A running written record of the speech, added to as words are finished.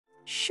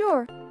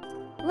Sure,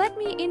 let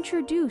me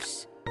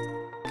introduce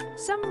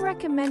some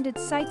recommended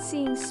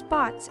sightseeing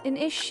spots in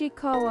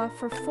Ishikawa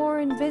for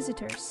foreign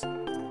visitors.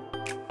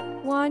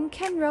 1.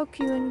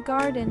 Kenroku-en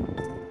Garden.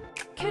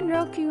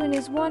 Kenroku-en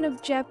is one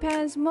of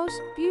Japan's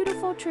most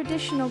beautiful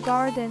traditional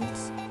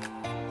gardens.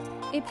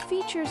 It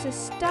features a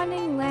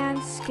stunning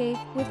landscape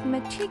with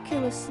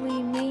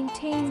meticulously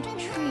maintained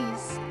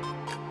trees,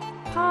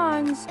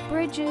 ponds,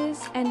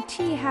 bridges, and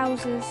tea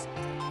houses.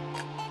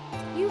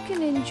 You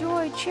can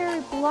enjoy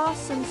cherry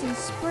blossoms in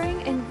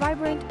spring and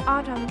vibrant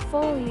autumn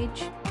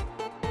foliage.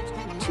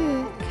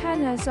 2.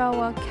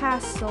 Kanazawa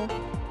Castle.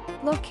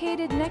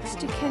 Located next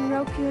to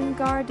Kenroku-en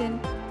Garden,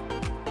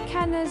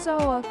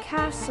 Kanazawa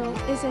Castle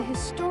is a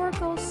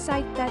historical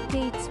site that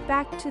dates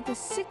back to the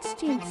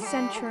 16th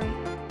century.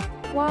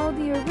 While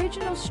the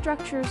original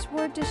structures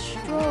were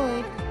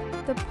destroyed,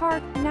 the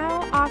park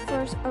now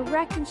offers a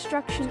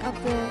reconstruction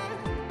of the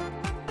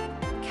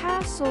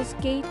castle's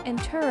gate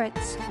and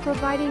turrets,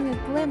 providing a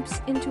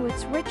glimpse into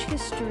its rich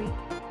history.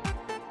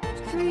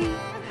 3.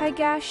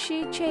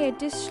 Higashi Chaya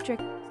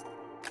District.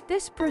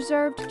 This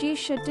preserved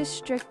geisha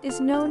district is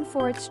known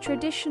for its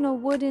traditional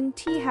wooden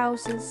tea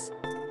houses,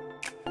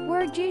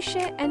 where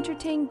geisha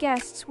entertain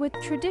guests with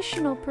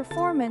traditional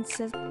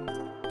performances.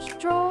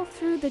 Stroll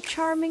through the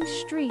charming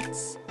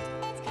streets.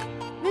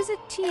 Visit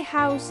tea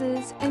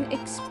houses and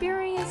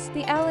experience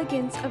the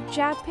elegance of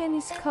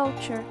Japanese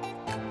culture.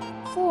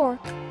 4.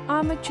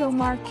 Amacho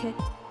Market.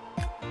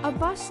 A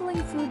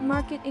bustling food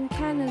market in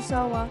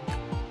Kanazawa,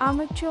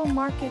 Amacho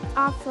Market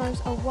offers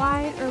a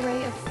wide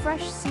array of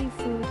fresh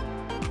seafood,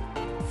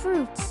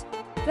 fruits,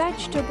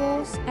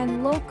 vegetables,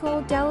 and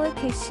local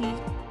delicacies.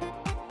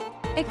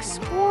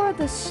 Explore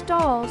the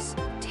stalls,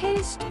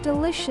 taste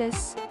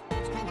delicious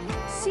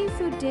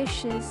seafood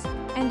dishes,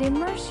 and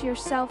immerse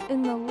yourself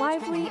in the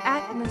lively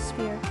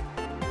atmosphere.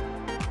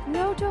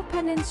 Noto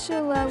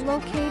Peninsula,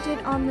 located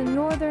on the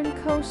northern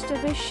coast of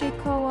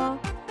Ishikawa.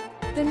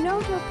 The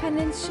Noto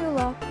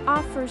Peninsula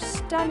offers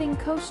stunning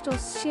coastal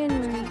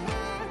scenery,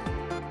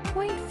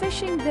 quaint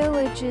fishing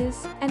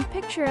villages, and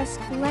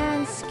picturesque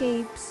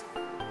landscapes.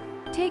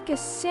 Take a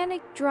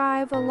scenic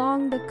drive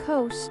along the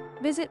coast,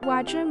 visit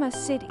Wajima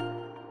City,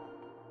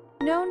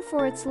 known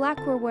for its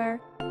lacquerware,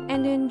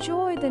 and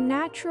enjoy the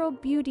natural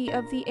beauty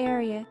of the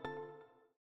area.